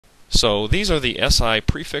So these are the SI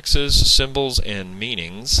prefixes, symbols, and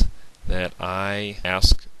meanings that I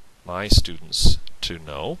ask my students to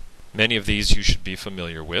know. Many of these you should be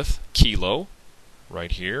familiar with. Kilo,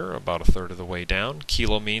 right here, about a third of the way down.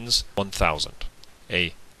 Kilo means 1,000.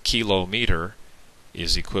 A kilometer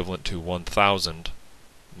is equivalent to 1,000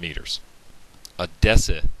 meters. A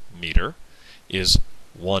decimeter is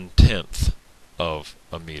 1/10 of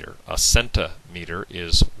a meter. A centimeter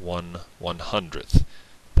is 1/100th.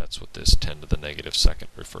 That's what this 10 to the negative second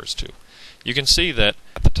refers to. You can see that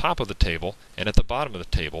at the top of the table and at the bottom of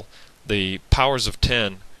the table, the powers of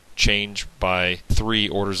 10 change by 3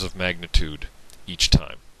 orders of magnitude each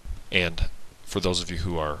time. And for those of you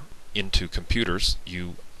who are into computers,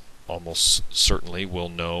 you almost certainly will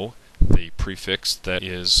know the prefix that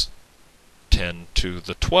is 10 to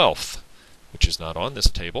the 12th, which is not on this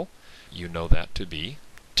table. You know that to be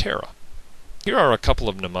tera. Here are a couple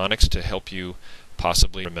of mnemonics to help you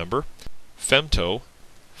possibly remember. Femto,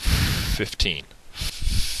 15.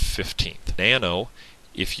 15th. Nano,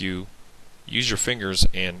 if you use your fingers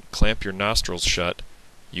and clamp your nostrils shut,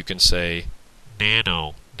 you can say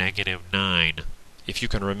nano, -9. If you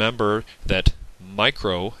can remember that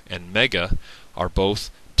micro and mega are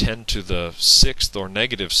both 10 to the 6th or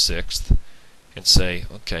 -6th, and say,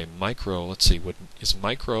 okay, micro, let's see, is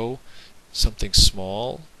micro something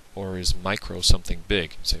small or is micro something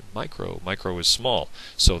big? You say micro is small,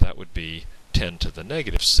 so that would be 10 to the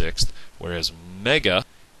 -6th, whereas mega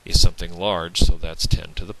is something large, so that's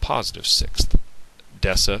 10 to the +6th.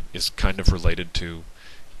 Deci is kind of related to,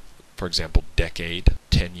 for example, decade,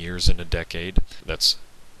 10 years in a decade. That's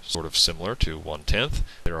sort of similar to 1/10.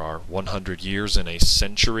 There are 100 years in a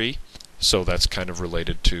century, so that's kind of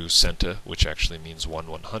related to centa, which actually means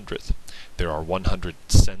 1/100th. There are 100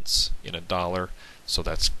 cents in a dollar, so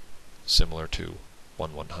that's similar to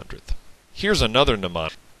 1/100th. Here's another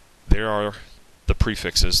mnemonic. There are the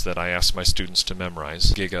prefixes that I ask my students to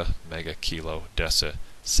memorize: giga, mega, kilo, deci,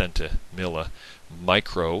 centi, milli,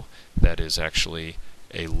 micro, that is actually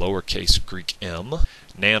a lowercase Greek m,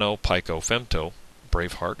 nano, pico, femto.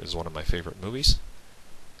 Braveheart is one of my favorite movies.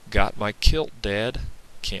 Got my kilt, Dad.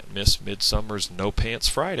 Can't miss Midsummer's No Pants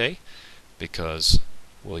Friday, because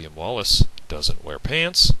William Wallace doesn't wear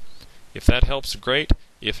pants. If that helps, great.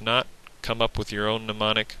 If not, come up with your own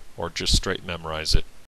mnemonic or just straight memorize it.